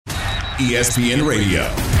ESPN Radio.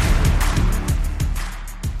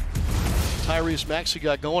 Tyrese Maxey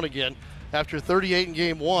got going again. After 38 in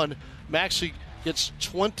game one, Maxey gets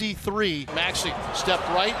 23. Maxey stepped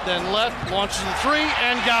right, then left, launches the three,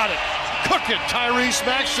 and got it. Cook it, Tyrese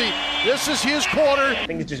Maxey. This is his quarter. I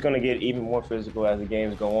think it's just going to get even more physical as the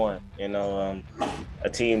games go on. You know, a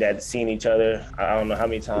team that's seen each other, I don't know how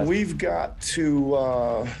many times. We've got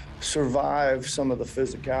to survive some of the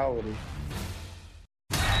physicality.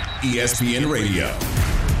 ESPN Radio.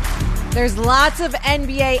 There's lots of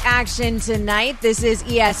NBA action tonight. This is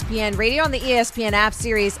ESPN Radio on the ESPN app,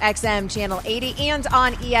 Sirius XM Channel 80, and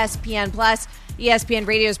on ESPN Plus. ESPN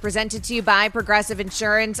Radio is presented to you by Progressive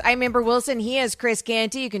Insurance. I'm Amber Wilson. He is Chris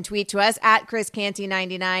Canty. You can tweet to us at Chris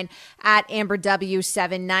Canty99, at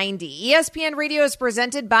AmberW790. ESPN Radio is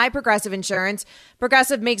presented by Progressive Insurance.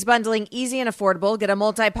 Progressive makes bundling easy and affordable. Get a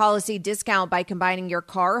multi-policy discount by combining your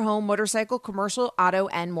car, home, motorcycle, commercial, auto,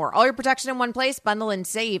 and more. All your protection in one place. Bundle and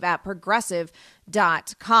save at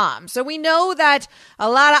Progressive.com. So we know that a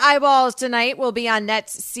lot of eyeballs tonight will be on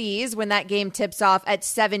Nets C's when that game tips off at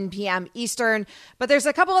 7 p.m. Eastern. But there's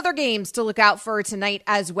a couple other games to look out for tonight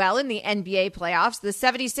as well in the NBA playoffs. The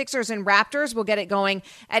 76ers and Raptors will get it going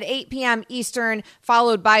at 8 p.m. Eastern,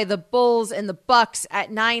 followed by the Bulls and the Bucks at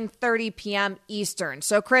 9:30 p.m. Eastern.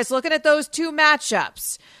 So, Chris, looking at those two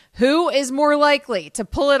matchups, who is more likely to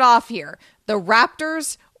pull it off here, the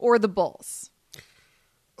Raptors or the Bulls?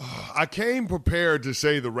 I came prepared to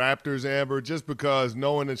say the Raptors, Amber, just because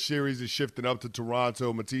knowing the series is shifting up to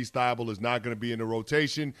Toronto, Matisse Thybulle is not going to be in the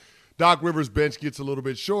rotation. Doc Rivers' bench gets a little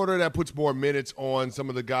bit shorter. That puts more minutes on some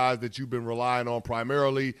of the guys that you've been relying on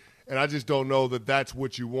primarily, and I just don't know that that's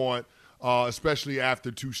what you want, especially after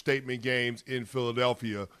two statement games in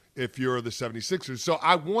Philadelphia if you're the 76ers. So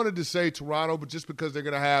I wanted to say Toronto, but just because they're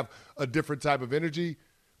going to have a different type of energy,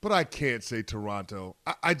 but I can't say Toronto.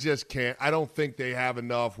 I just can't. I don't think they have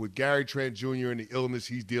enough with Gary Trent Jr. and the illness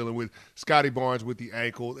he's dealing with, Scotty Barnes with the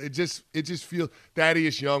ankle. It just feels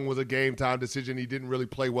Thaddeus Young was a game-time decision. He didn't really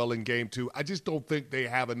play well in Game 2. I just don't think they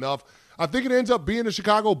have enough. I think it ends up being the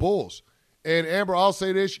Chicago Bulls. And, Amber, I'll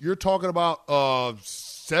say this. You're talking about a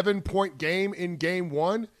 7-point game in Game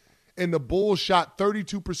 1, and the Bulls shot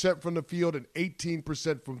 32% from the field and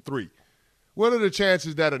 18% from three. What are the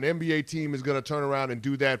chances that an NBA team is going to turn around and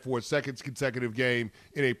do that for a second consecutive game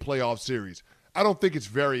in a playoff series? I don't think it's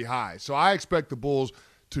very high. So I expect the Bulls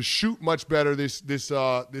to shoot much better this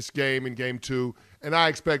game in Game 2, and I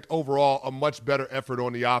expect overall a much better effort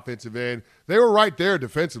on the offensive end. They were right there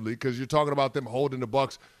defensively because you're talking about them holding the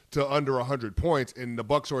Bucks to under 100 points, and the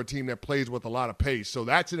Bucks are a team that plays with a lot of pace. So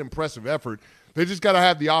that's an impressive effort. They just got to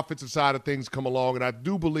have the offensive side of things come along, and I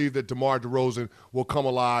do believe that DeMar DeRozan will come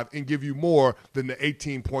alive and give you more than the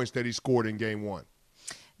 18 points that he scored in Game 1.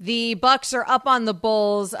 The Bucks are up on the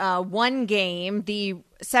Bulls 1 game. The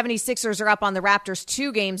 76ers are up on the Raptors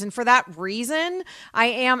 2 games. And for that reason, I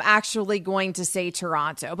am actually going to say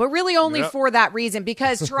Toronto. But really only for that reason,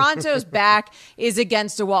 because Toronto's back is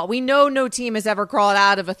against a wall. We know no team has ever crawled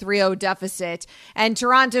out of a 3-0 deficit. And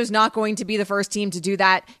Toronto's not going to be the first team to do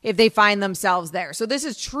that if they find themselves there. So this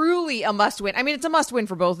is truly a must-win. I mean, it's a must-win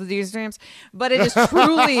for both of these teams, but it is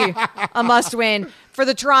truly a must-win for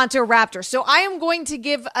the Toronto Raptors. So I am going to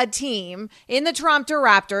give a team in the Toronto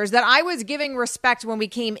Raptors that I was giving respect when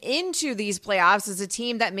we came into these playoffs as a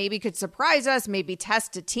team that maybe could surprise us, maybe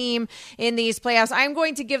test a team in these playoffs. I'm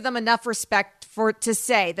going to give them enough respect to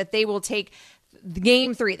say that they will take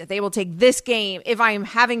Game 3, that they will take this game if I'm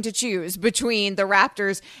having to choose between the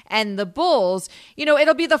Raptors and the Bulls. You know,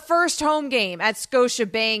 it'll be the first home game at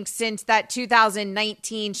Scotiabank since that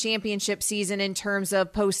 2019 championship season in terms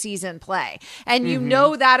of postseason play. And you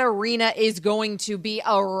know that arena is going to be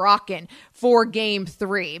a rockin' for Game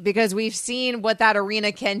 3 because we've seen what that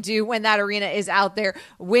arena can do when that arena is out there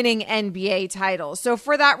winning NBA titles. So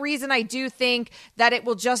for that reason, I do think that it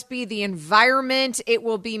will just be the environment. It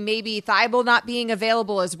will be maybe Thybulle not being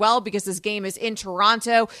available as well because this game is in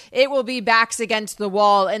Toronto. It will be backs against the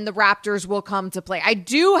wall and the Raptors will come to play. I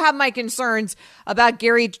do have my concerns about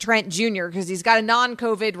Gary Trent Jr. because he's got a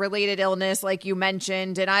non-COVID related illness like you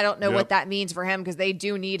mentioned, and I don't know what that means for him because they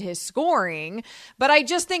do need his scoring. But I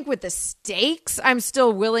just think with the stakes, I'm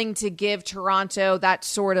still willing to give Toronto that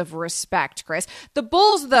sort of respect, Chris. The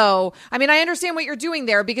Bulls, though, I mean, I understand what you're doing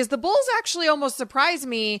there because the Bulls actually almost surprised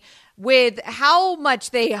me with how much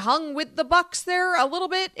they hung with the Bucks there a little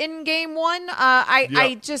bit in Game 1.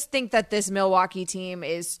 I just think that this Milwaukee team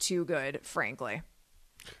is too good, frankly.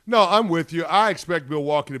 No, I'm with you. I expect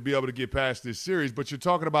Milwaukee to be able to get past this series, but you're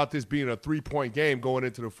talking about this being a 3-point game going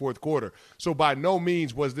into the fourth quarter. So by no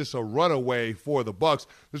means was this a runaway for the Bucks.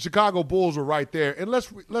 The Chicago Bulls were right there. And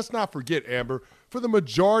let's not forget, Amber, for the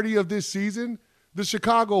majority of this season, the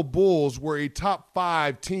Chicago Bulls were a top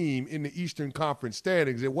 5 team in the Eastern Conference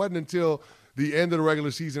standings. It wasn't until the end of the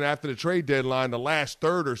regular season after the trade deadline, the last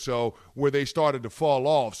third or so, where they started to fall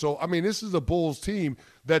off. So, I mean, this is a Bulls team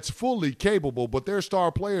that's fully capable, but their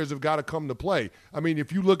star players have got to come to play. I mean,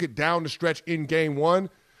 if you look at down the stretch in Game 1,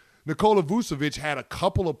 Nikola Vucevic had a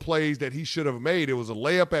couple of plays that he should have made. It was a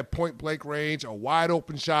layup at point-blank range, a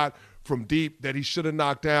wide-open shot from deep that he should have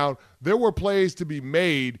knocked down. There were plays to be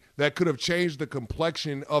made that could have changed the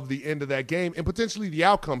complexion of the end of that game and potentially the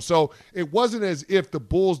outcome. So it wasn't as if the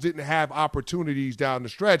Bulls didn't have opportunities down the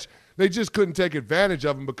stretch. They just couldn't take advantage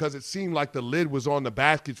of them because it seemed like the lid was on the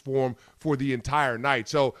baskets for them for the entire night.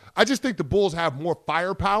 So I just think the Bulls have more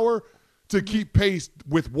firepower to keep pace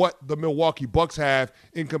with what the Milwaukee Bucks have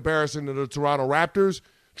in comparison to the Toronto Raptors,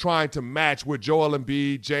 trying to match what Joel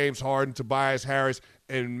Embiid, James Harden, Tobias Harris,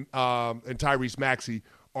 and Tyrese Maxey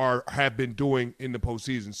have been doing in the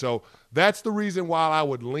postseason. So that's the reason why I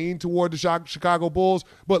would lean toward the Chicago Bulls.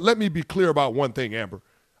 But let me be clear about one thing, Amber.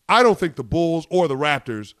 I don't think the Bulls or the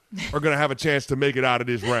Raptors are going to have a chance to make it out of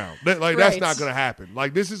this round. That's not going to happen.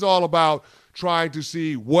 Like, this is all about trying to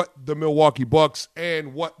see what the Milwaukee Bucks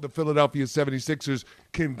and what the Philadelphia 76ers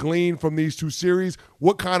can glean from these two series.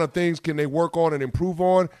 What kind of things can they work on and improve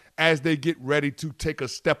on as they get ready to take a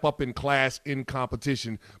step up in class in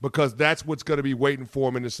competition, because that's what's going to be waiting for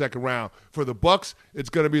them in the second round. For the Bucks, it's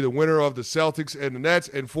going to be the winner of the Celtics and the Nets,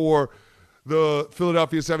 and for the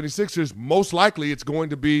Philadelphia 76ers, most likely it's going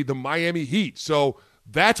to be the Miami Heat. So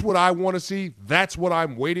that's what I want to see. That's what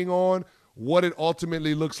I'm waiting on, what it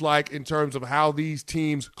ultimately looks like in terms of how these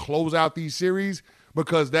teams close out these series,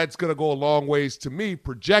 because that's going to go a long ways to me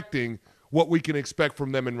projecting what we can expect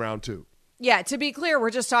from them in round 2. Yeah, to be clear, we're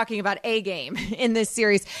just talking about a game in this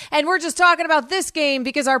series. And we're just talking about this game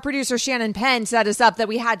because our producer Shannon Penn set us up that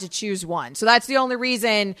we had to choose one. So that's the only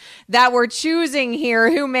reason that we're choosing here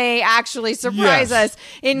who may actually surprise us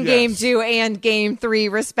in Game 2 and Game 3,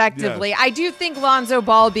 respectively. Yes. I do think Lonzo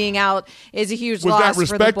Ball being out is a huge loss for the Bulls. Was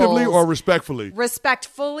that respectively or respectfully?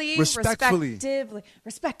 Respectfully.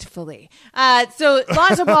 Respectfully. So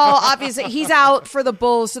Lonzo Ball, obviously, he's out for the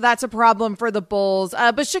Bulls, so that's a problem for the Bulls.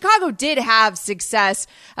 But Chicago did have success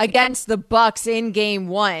against the Bucks in Game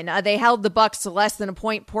 1. They held the Bucks to less than a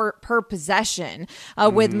point per possession,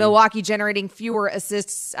 with Milwaukee generating fewer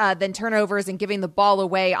assists than turnovers and giving the ball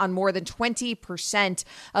away on more than 20%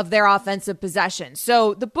 of their offensive possession.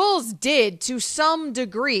 So the Bulls did, to some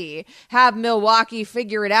degree, have Milwaukee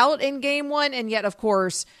figure it out in Game 1, and yet, of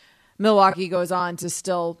course, Milwaukee goes on to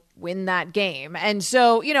still win that game. And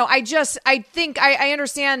so, I think I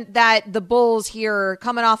understand that the Bulls here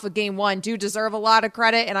coming off of Game 1 do deserve a lot of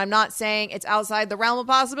credit. And I'm not saying it's outside the realm of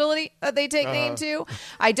possibility that they take Game 2.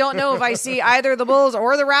 I don't know if I see either the Bulls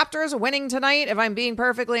or the Raptors winning tonight, if I'm being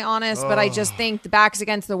perfectly honest, but I just think the back's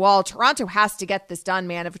against the wall. Toronto has to get this done,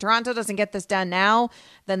 man. If Toronto doesn't get this done now,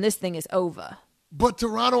 then this thing is over. But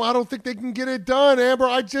Toronto, I don't think they can get it done, Amber.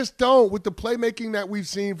 I just don't. With the playmaking that we've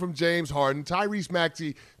seen from James Harden, Tyrese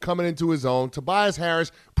Maxey coming into his own, Tobias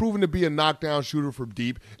Harris proven to be a knockdown shooter from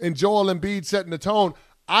deep, and Joel Embiid setting the tone,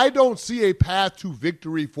 I don't see a path to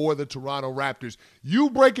victory for the Toronto Raptors. You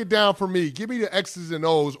break it down for me. Give me the X's and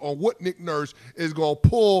O's on what Nick Nurse is going to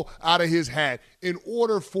pull out of his hat in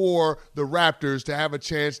order for the Raptors to have a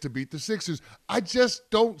chance to beat the Sixers. I just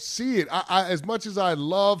don't see it. I as much as I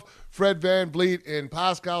love Fred VanVleet and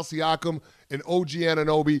Pascal Siakam and OG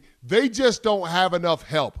Anunoby, they just don't have enough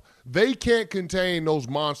help. They can't contain those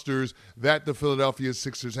monsters that the Philadelphia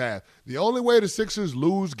Sixers have. The only way the Sixers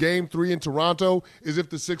lose Game 3 in Toronto is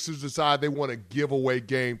if the Sixers decide they want to give away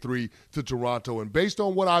Game 3 to Toronto. And based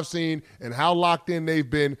on what I've seen and how locked in they've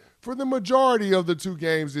been for the majority of the 2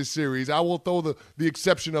 games this series, I will throw the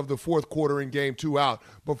exception of the fourth quarter in Game 2 out.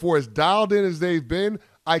 But for as dialed in as they've been,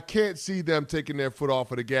 I can't see them taking their foot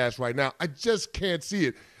off of the gas right now. I just can't see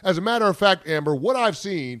it. As a matter of fact, Amber, what I've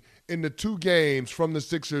seen in the 2 games from the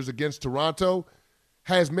Sixers against Toronto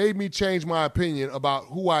has made me change my opinion about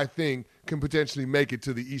who I think can potentially make it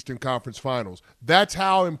to the Eastern Conference Finals. That's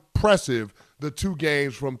how impressive the 2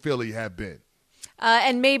 games from Philly have been.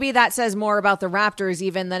 And maybe that says more about the Raptors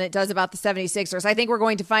even than it does about the 76ers. I think we're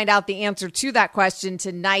going to find out the answer to that question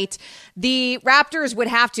tonight. The Raptors would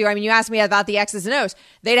have to, you asked me about the X's and O's.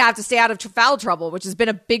 They'd have to stay out of foul trouble, which has been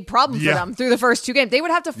a big problem for them through the first two games. They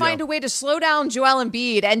would have to find a way to slow down Joel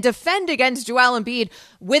Embiid and defend against Joel Embiid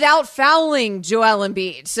without fouling Joel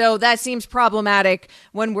Embiid. So that seems problematic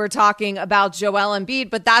when we're talking about Joel Embiid,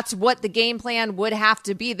 but that's what the game plan would have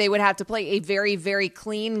to be. They would have to play a very, very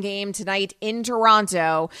clean game tonight in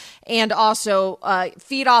Toronto and also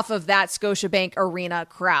feed off of that Scotiabank Arena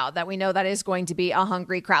crowd that we know that is going to be a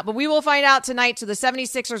hungry crowd. But we will find out tonight. So the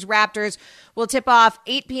 76ers Raptors will tip off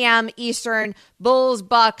 8 p.m. Eastern. Bulls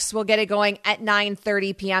Bucks will get it going at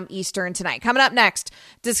 9:30 p.m. Eastern tonight. Coming up next,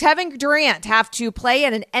 does Kevin Durant have to play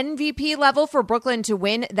at an MVP level for Brooklyn to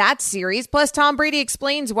win that series? Plus, Tom Brady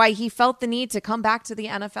explains why he felt the need to come back to the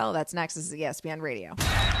NFL. That's next. This is ESPN Radio.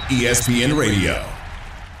 ESPN Radio.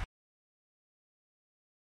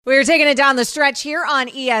 We're taking it down the stretch here on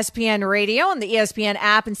ESPN Radio, on the ESPN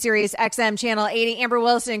app, and Sirius XM Channel 80. Amber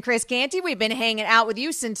Wilson and Chris Canty, we've been hanging out with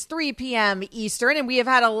you since 3 p.m. Eastern, and we have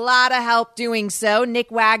had a lot of help doing so. Nick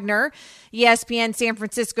Wagner, ESPN San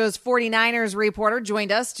Francisco's 49ers reporter,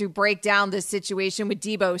 joined us to break down this situation with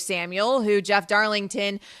Deebo Samuel, who Jeff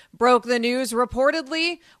Darlington broke the news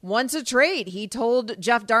reportedly wants a trade. He told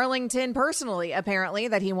Jeff Darlington personally, apparently,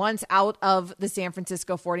 that he wants out of the San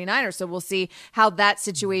Francisco 49ers. So we'll see how that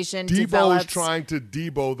situation develops. Deebo is trying to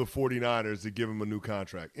Deebo the 49ers to give him a new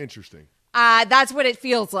contract. Interesting. That's what it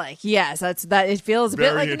feels like. Yes, it feels a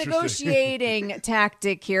bit like a negotiating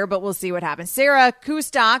tactic here, but we'll see what happens. Sarah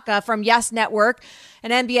Kustok from Yes Network, an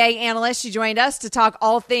NBA analyst, she joined us to talk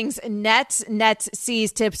all things Nets. Nets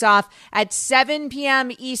sees tips off at 7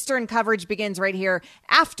 p.m. Eastern. Coverage begins right here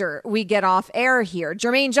after we get off air here.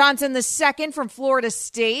 Jermaine Johnson II from Florida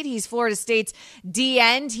State. He's Florida State's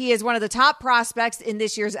D-end. He is one of the top prospects in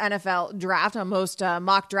this year's NFL draft. On most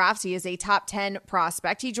mock drafts, he is a top 10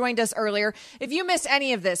 prospect. He joined us earlier. If you missed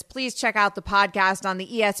any of this, please check out the podcast on the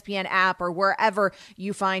ESPN app or wherever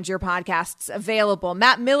you find your podcasts available.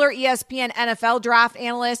 Matt Miller, ESPN NFL draft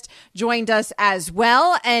analyst, joined us as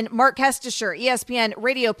well. And Mark Kestisher, ESPN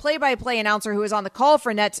radio play-by-play announcer who is on the call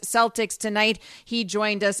for Nets Celtics tonight, he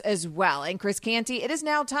joined us as well. And Chris Canty, it is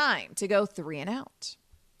now time to go 3 and out.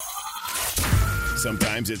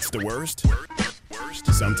 Sometimes it's the worst.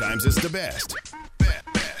 Sometimes it's the best.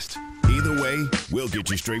 Either way, we'll get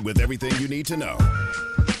you straight with everything you need to know.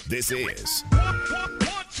 This is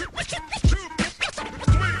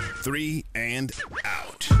 3 and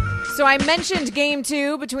Out. So I mentioned game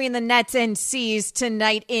 2 between the Nets and C's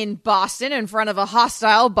tonight in Boston in front of a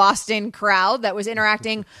hostile Boston crowd that was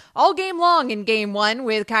interacting all game long in game 1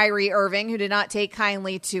 with Kyrie Irving, who did not take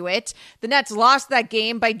kindly to it. The Nets lost that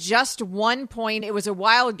game by just 1 point. It was a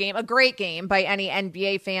wild game, a great game by any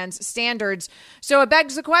NBA fans' standards. So it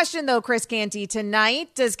begs the question, though, Chris Canty,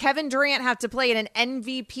 tonight, does Kevin Durant have to play at an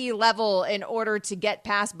MVP level in order to get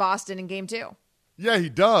past Boston in game 2? Yeah, he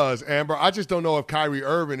does, Amber. I just don't know if Kyrie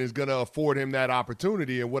Irving is going to afford him that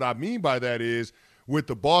opportunity. And what I mean by that is, with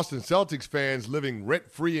the Boston Celtics fans living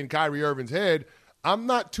rent-free in Kyrie Irving's head, I'm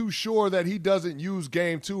not too sure that he doesn't use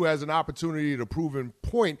Game 2 as an opportunity to prove a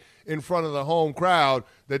point in front of the home crowd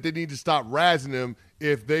that they need to stop razzing him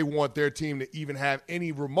if they want their team to even have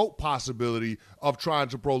any remote possibility of trying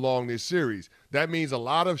to prolong this series. That means a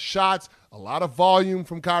lot of shots, a lot of volume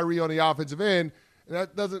from Kyrie on the offensive end. And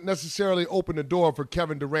that doesn't necessarily open the door for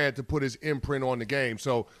Kevin Durant to put his imprint on the game.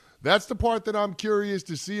 So that's the part that I'm curious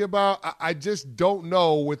to see about. I just don't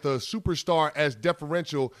know, with a superstar as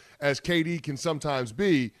deferential as KD can sometimes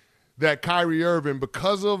be, that Kyrie Irving,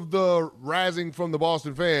 because of the razzing from the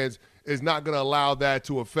Boston fans, is not going to allow that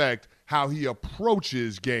to affect how he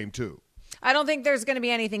approaches Game 2. I don't think there's going to be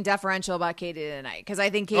anything deferential about KD tonight, because I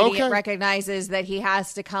think KD recognizes that he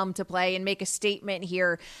has to come to play and make a statement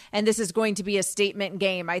here, and this is going to be a statement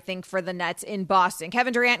game, I think, for the Nets in Boston.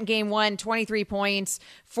 Kevin Durant in game 1, 23 points,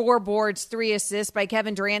 4 boards, 3 assists. By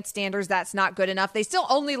Kevin Durant standards, that's not good enough. They still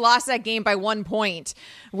only lost that game by 1 point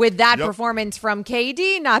with that performance from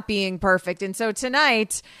KD not being perfect. And so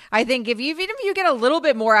tonight, I think even if you get a little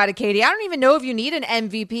bit more out of KD, I don't even know if you need an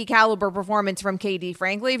MVP caliber performance from KD,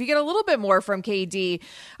 frankly. If you get a little bit more from KD,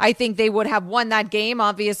 I think they would have won that game,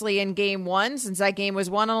 obviously, in game 1, since that game was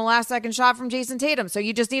won on a last-second shot from Jason Tatum. So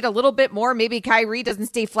you just need a little bit more. Maybe Kyrie doesn't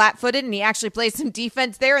stay flat-footed and he actually plays some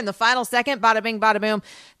defense there in the final second. Bada bing, bada boom.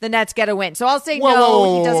 The Nets get a win. So I'll say he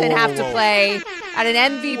doesn't have to play at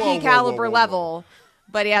an MVP caliber level,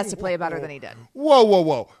 but he has to play better than he did.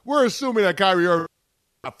 Whoa. We're assuming that Kyrie Irving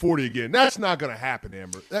 40 again. That's not going to happen,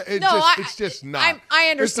 Amber. It's just not. I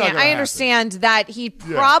understand. I understand that he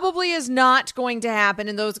probably is not going to happen,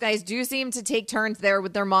 and those guys do seem to take turns there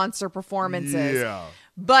with their monster performances. Yeah.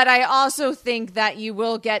 But I also think that you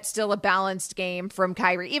will get still a balanced game from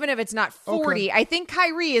Kyrie, even if it's not 40. Okay. I think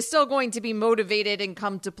Kyrie is still going to be motivated and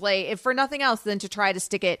come to play, if for nothing else, than to try to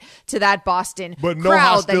stick it to that Boston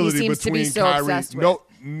crowd that he seems to be so obsessed with.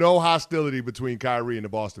 No hostility between Kyrie and the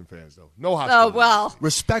Boston fans, though. No hostility. Oh, well.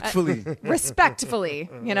 Respectfully. Respectfully.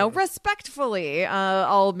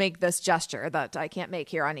 I'll make this gesture that I can't make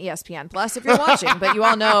here on ESPN Plus if you're watching, but you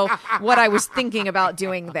all know what I was thinking about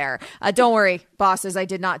doing there. Don't worry, bosses, I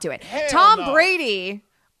did not do it. Tom Brady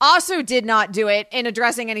also did not do it in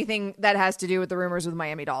addressing anything that has to do with the rumors with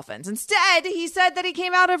Miami Dolphins. Instead, he said that he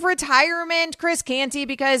came out of retirement, Chris Canty,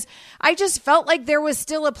 because I just felt like there was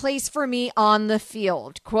still a place for me on the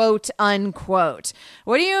field, quote unquote.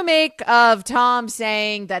 What do you make of Tom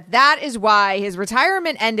saying that is why his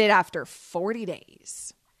retirement ended after 40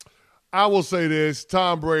 days? I will say this.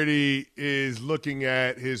 Tom Brady is looking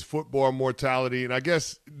at his football mortality, and I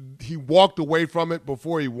guess he walked away from it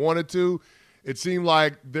before he wanted to. It seemed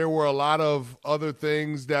like there were a lot of other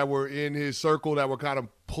things that were in his circle that were kind of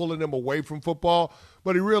pulling him away from football.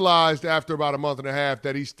 But he realized after about a month and a half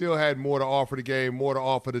that he still had more to offer the game, more to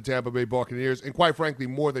offer the Tampa Bay Buccaneers, and quite frankly,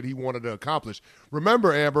 more that he wanted to accomplish.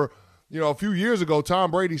 Remember, Amber, a few years ago,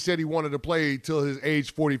 Tom Brady said he wanted to play till his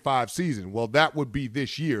age 45 season. Well, that would be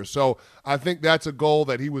this year. So I think that's a goal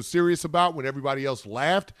that he was serious about when everybody else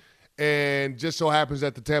laughed. And just so happens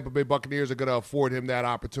that the Tampa Bay Buccaneers are going to afford him that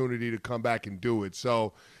opportunity to come back and do it.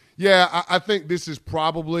 So, yeah, I think this is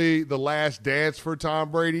probably the last dance for Tom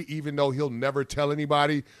Brady, even though he'll never tell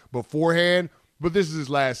anybody beforehand. But this is his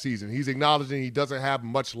last season. He's acknowledging he doesn't have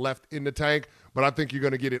much left in the tank, but I think you're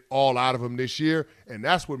going to get it all out of him this year, and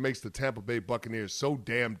that's what makes the Tampa Bay Buccaneers so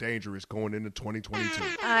damn dangerous going into 2022.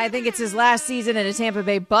 I think it's his last season in a Tampa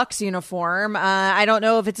Bay Bucs uniform. I don't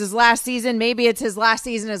know if it's his last season. Maybe it's his last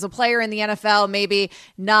season as a player in the NFL. Maybe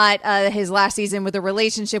not his last season with a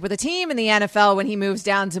relationship with a team in the NFL when he moves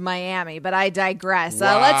down to Miami, but I digress.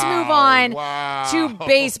 Let's move on to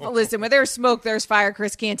baseball. Listen, when there's smoke, there's fire,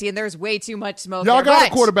 Chris Canty, and there's way too much smoke. Y'all got a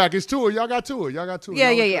quarterback. It's Tua. Y'all got Tua.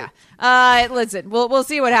 Yeah. Listen, we'll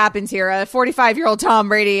see what happens here. 45-year-old Tom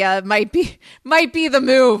Brady might be the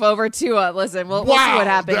move over Tua. Listen, we'll see what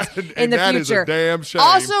happens in the future. Is a damn shame.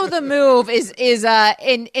 Also, the move is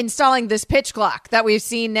in installing this pitch clock that we've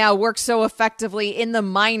seen now work so effectively in the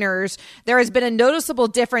minors. There has been a noticeable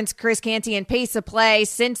difference, Chris Canty, in pace of play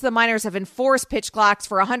since the minors have enforced pitch clocks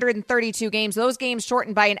for 132 games. Those games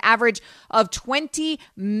shortened by an average of 20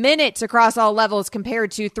 minutes across all levels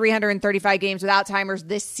compared to 335 games without timers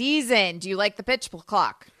this season. Do you like the pitch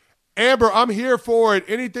clock? Amber, I'm here for it.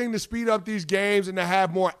 Anything to speed up these games and to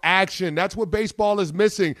have more action. That's what baseball is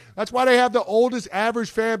missing. That's why they have the oldest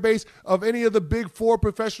average fan base of any of the big four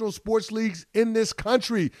professional sports leagues in this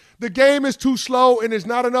country. The game is too slow and there's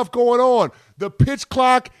not enough going on. The pitch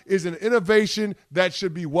clock is an innovation that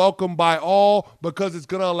should be welcomed by all because it's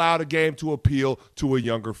going to allow the game to appeal to a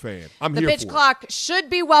younger fan. The pitch clock should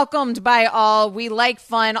be welcomed by all. We like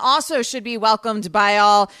fun. Also should be welcomed by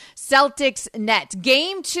all. Celtics net.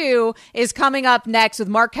 Game 2 is coming up next with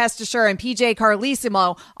Mark Kestisher and PJ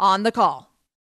Carlesimo on the call.